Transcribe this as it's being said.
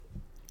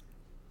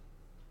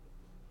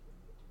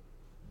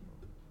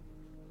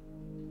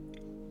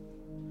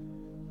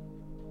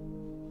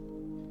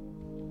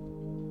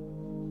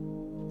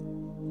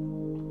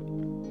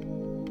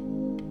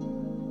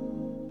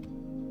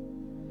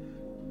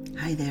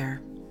Hi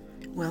there.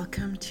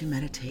 Welcome to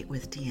Meditate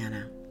with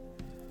Deanna.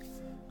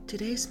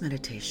 Today's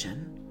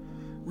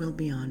meditation will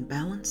be on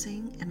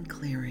balancing and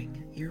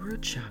clearing your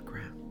root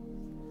chakra.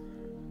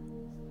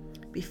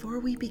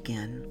 Before we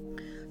begin,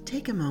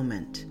 take a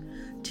moment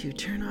to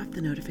turn off the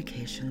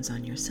notifications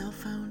on your cell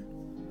phone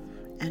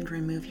and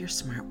remove your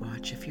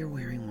smartwatch if you're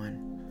wearing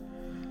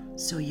one,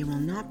 so you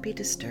will not be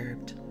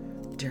disturbed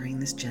during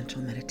this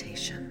gentle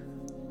meditation.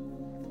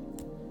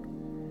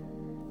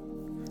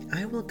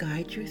 I will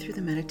guide you through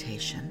the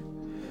meditation,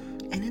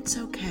 and it's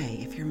okay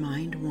if your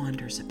mind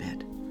wanders a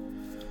bit.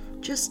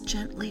 Just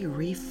gently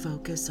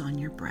refocus on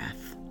your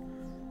breath.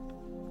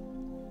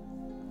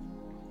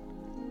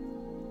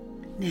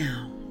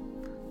 Now,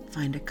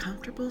 find a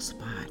comfortable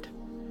spot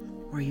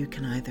where you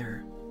can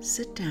either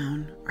sit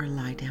down or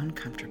lie down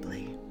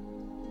comfortably.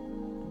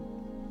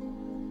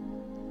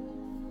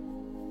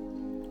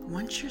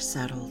 Once you're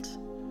settled,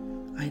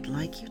 I'd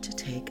like you to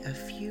take a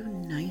few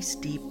nice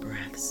deep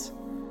breaths,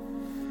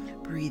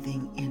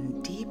 breathing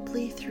in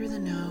deeply through the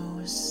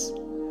nose,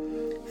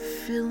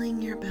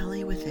 filling your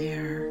belly with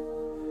air,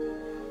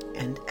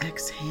 and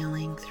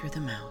exhaling through the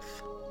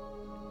mouth.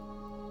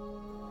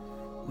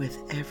 With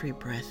every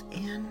breath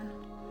in,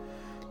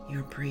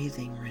 you're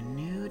breathing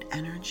renewed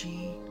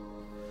energy,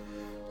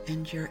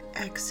 and you're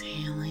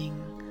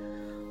exhaling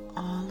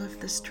all of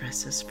the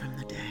stresses from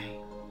the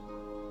day.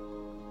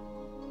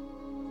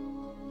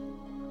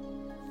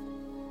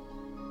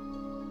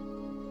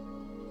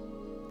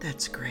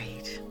 That's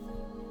great.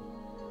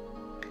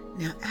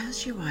 Now,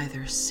 as you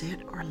either sit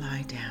or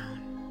lie down,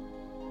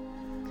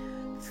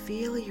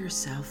 feel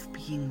yourself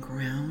being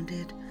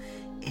grounded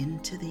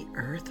into the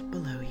earth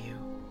below you,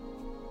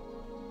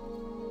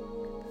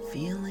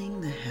 feeling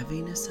the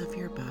heaviness of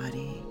your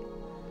body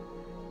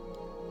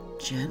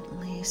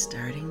gently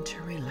starting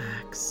to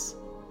relax.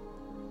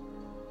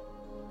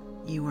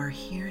 You are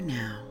here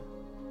now.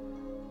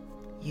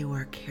 You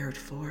are cared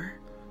for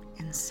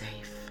and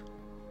safe.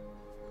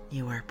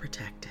 You are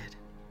protected.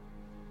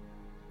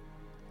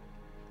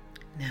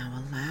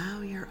 Now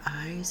allow your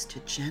eyes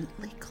to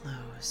gently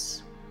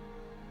close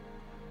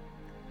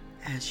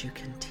as you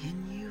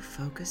continue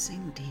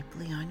focusing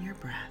deeply on your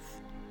breath.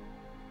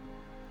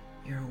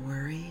 Your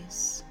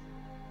worries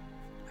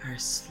are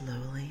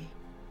slowly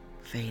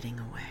fading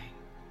away.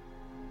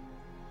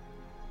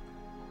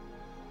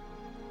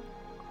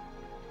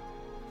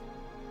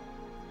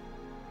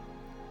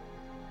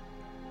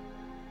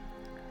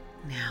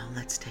 Now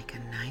let's take a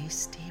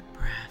nice deep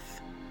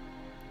breath,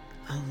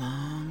 a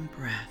long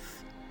breath.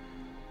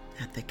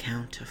 At the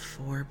count of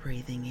 4,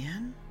 breathing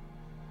in,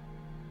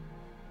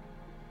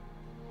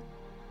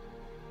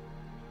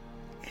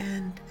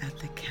 and at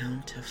the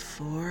count of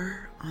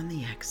 4 on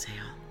the exhale.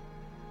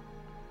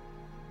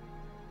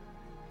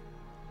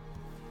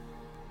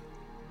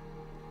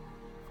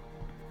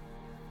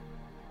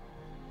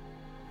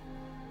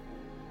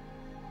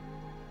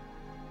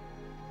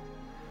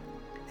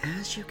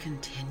 As you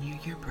continue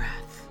your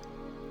breath,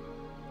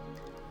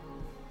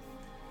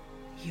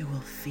 you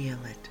will feel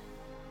it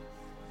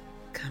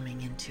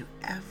coming into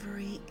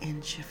every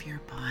inch of your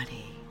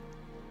body,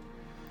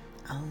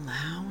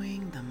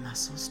 allowing the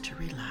muscles to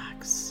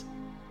relax.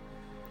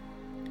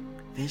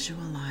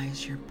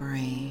 Visualize your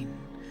brain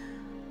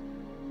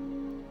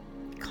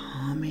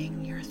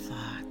calming your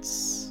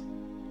thoughts,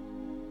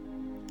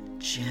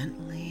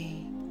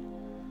 gently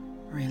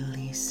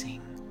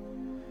releasing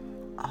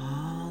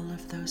all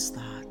of those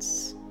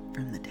thoughts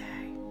from the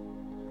day.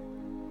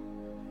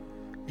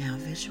 Now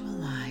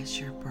visualize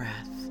your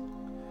breath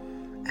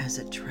as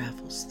it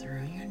travels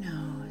through your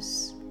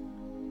nose,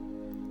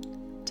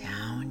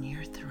 down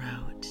your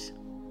throat,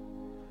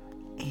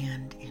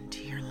 and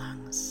into your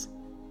lungs.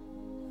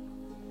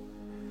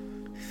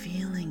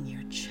 Feeling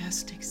your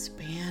chest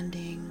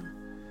expanding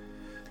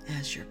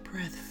as your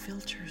breath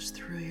filters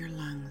through your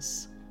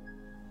lungs.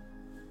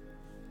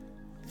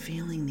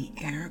 Feeling the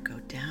air go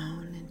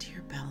down into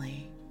your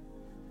belly,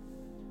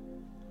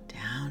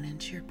 down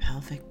into your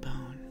pelvic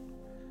bone,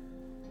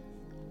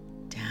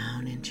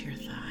 down into your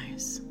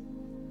thighs.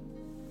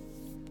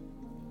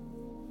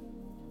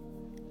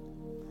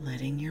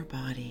 Letting your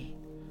body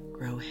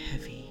grow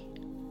heavy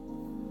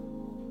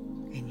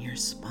and your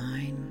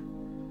spine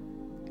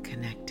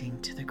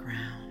connecting to the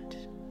ground.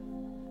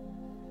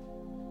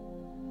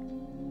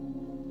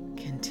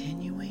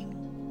 Continuing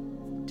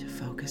to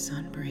focus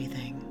on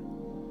breathing,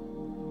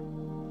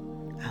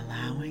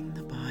 allowing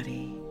the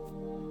body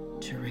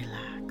to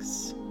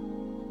relax.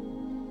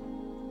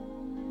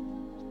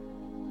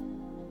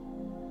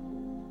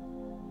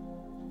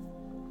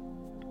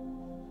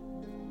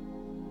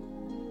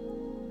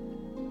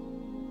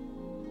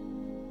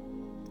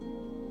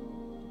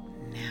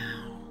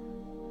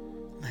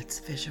 Let's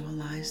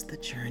visualize the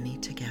journey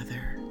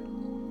together.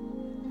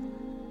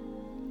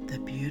 The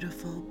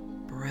beautiful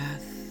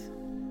breath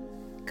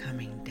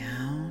coming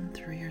down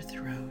through your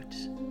throat,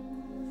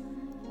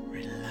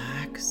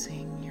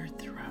 relaxing your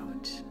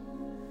throat,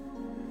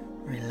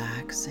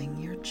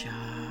 relaxing your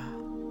jaw.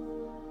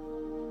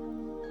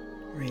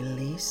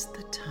 Release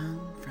the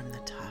tongue from the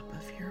top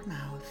of your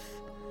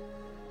mouth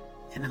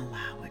and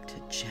allow it to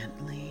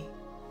gently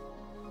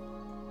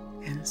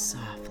and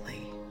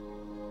softly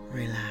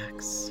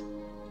relax.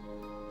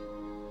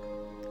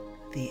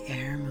 The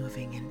air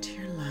moving into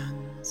your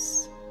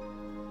lungs,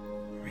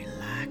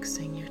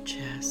 relaxing your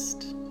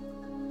chest,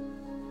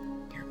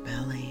 your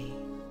belly,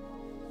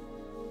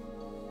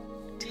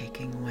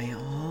 taking away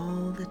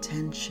all the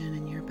tension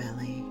in your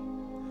belly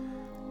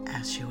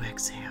as you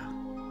exhale.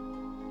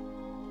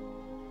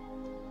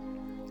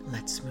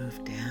 Let's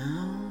move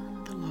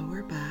down the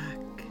lower back,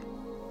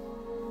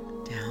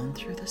 down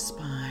through the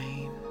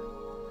spine,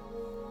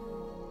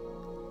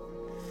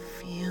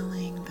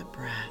 feeling the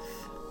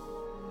breath,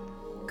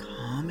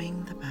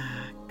 calming the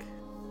back,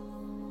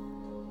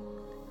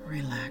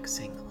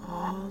 relaxing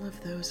all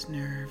of those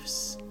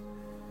nerves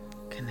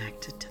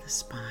connected to the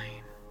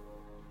spine.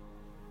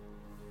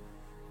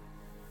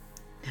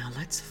 Now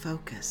let's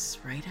focus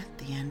right at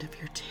the end of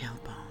your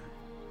tailbone,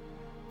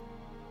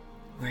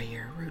 where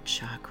your root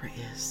chakra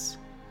is.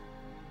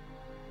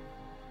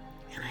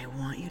 And I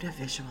want you to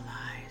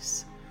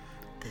visualize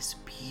this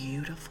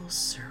beautiful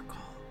circle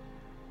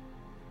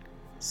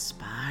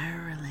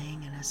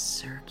spiraling in a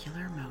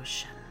circular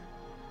motion,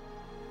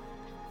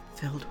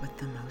 filled with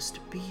the most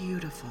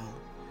beautiful,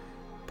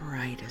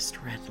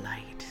 brightest red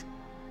light.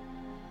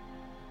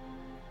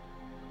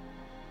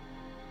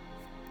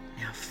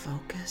 Now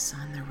focus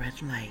on the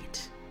red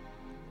light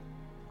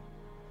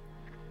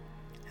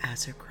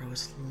as it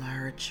grows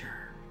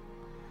larger,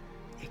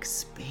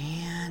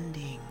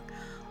 expanding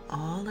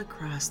all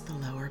across the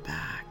lower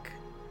back.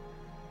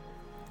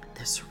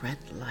 This red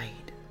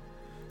light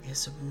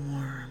is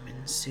warm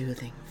and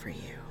soothing for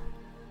you.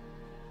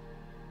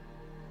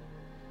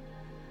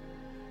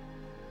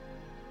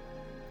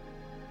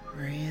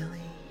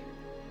 Really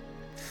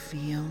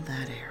feel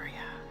that area.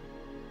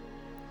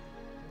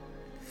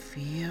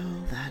 Feel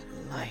that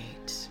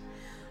light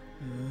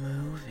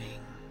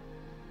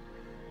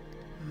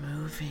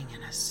moving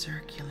in a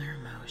circular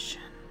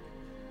motion.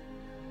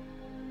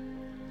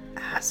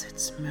 As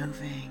it's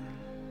moving,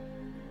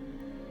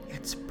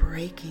 it's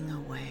breaking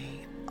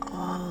away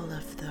all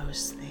of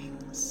those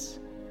things,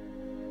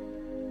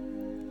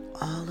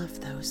 all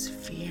of those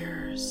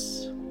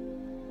fears,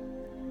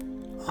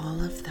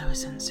 all of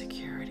those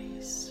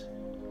insecurities,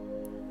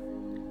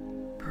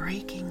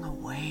 breaking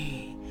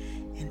away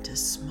into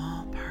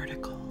small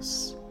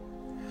particles,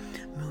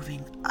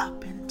 moving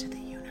up into the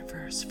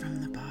universe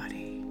from the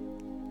body.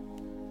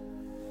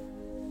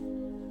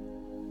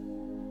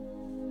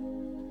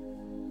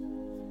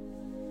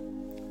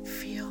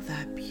 Feel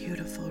that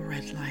beautiful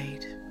red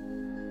light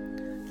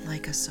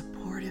like a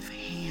supportive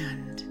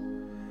hand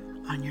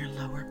on your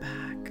lower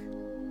back.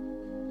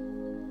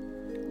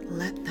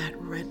 Let that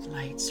red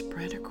light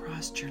spread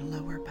across your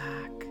lower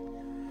back,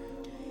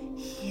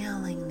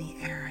 healing the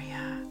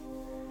area,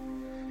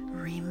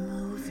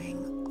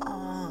 removing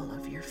all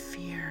of your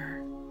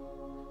fear,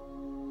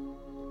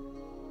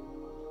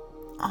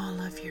 all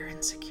of your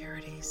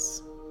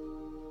insecurities.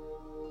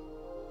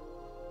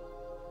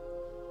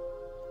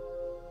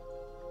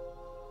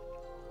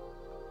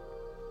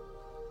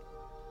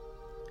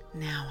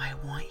 Now I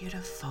want you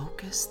to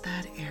focus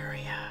that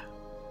area,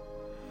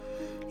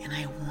 and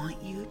I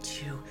want you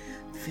to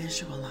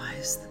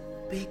visualize the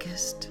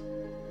biggest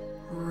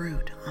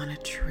root on a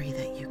tree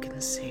that you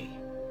can see.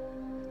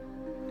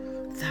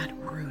 That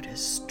root is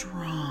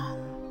strong,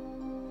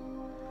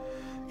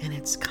 and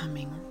it's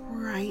coming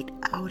right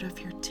out of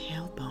your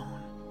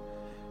tailbone,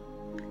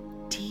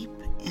 deep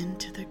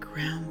into the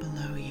ground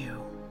below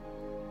you,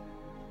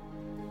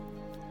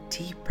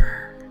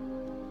 deeper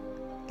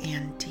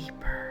and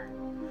deeper.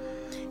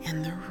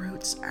 And the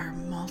roots are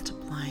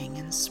multiplying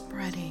and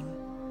spreading,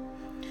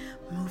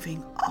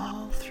 moving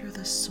all through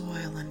the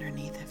soil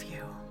underneath of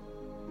you,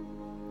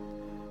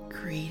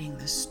 creating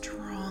the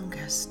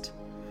strongest,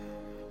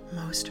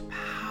 most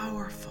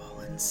powerful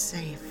and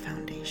safe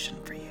foundation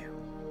for you.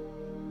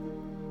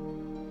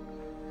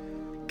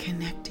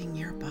 Connecting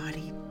your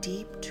body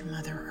deep to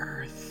Mother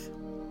Earth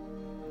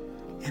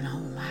and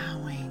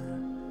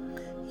allowing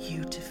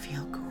you to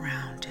feel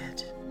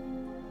grounded.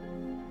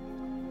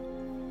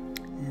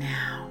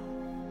 Now,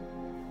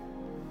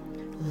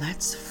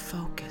 let's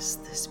focus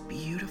this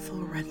beautiful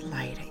red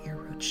light at your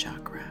root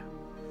chakra,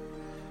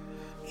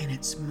 and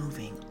it's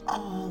moving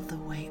all the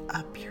way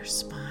up your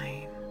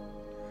spine,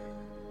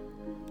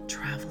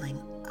 traveling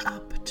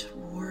up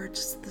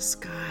towards the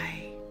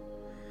sky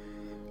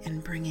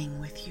and bringing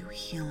with you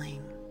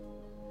healing,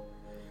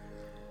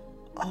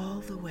 all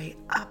the way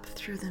up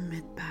through the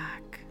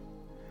mid-back,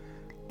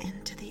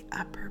 into the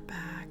upper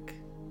back,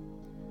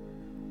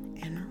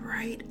 and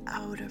right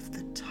out of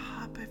the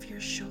top of your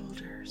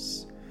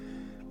shoulders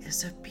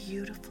is a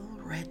beautiful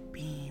red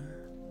beam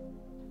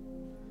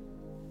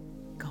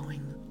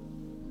going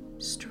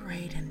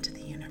straight into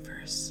the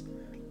universe,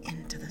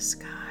 into the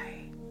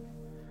sky.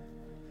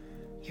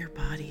 Your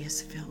body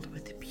is filled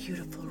with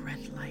beautiful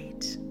red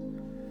light,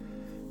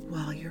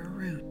 while your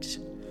root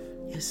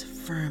is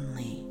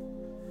firmly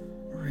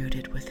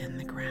rooted within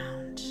the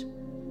ground.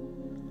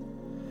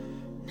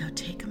 Now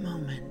take a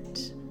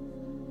moment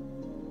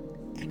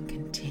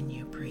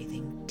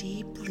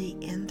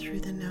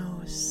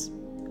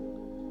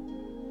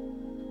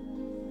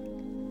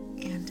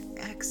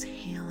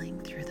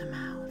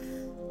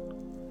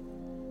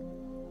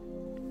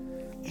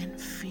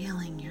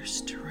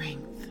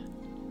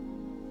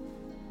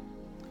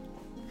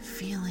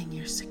feeling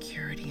your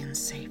security and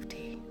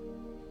safety.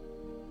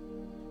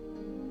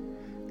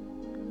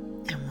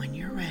 And when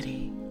you're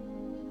ready,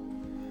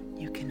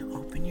 you can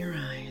open your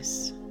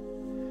eyes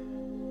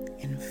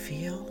and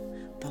feel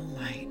the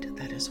light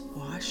that is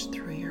washed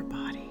through your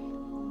body,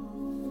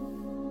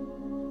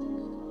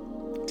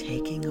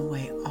 taking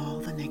away all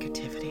the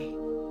negativity,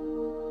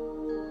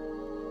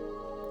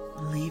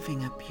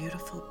 leaving a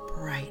beautiful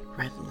bright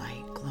red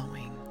light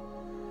glowing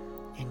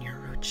in your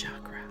root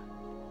chakra.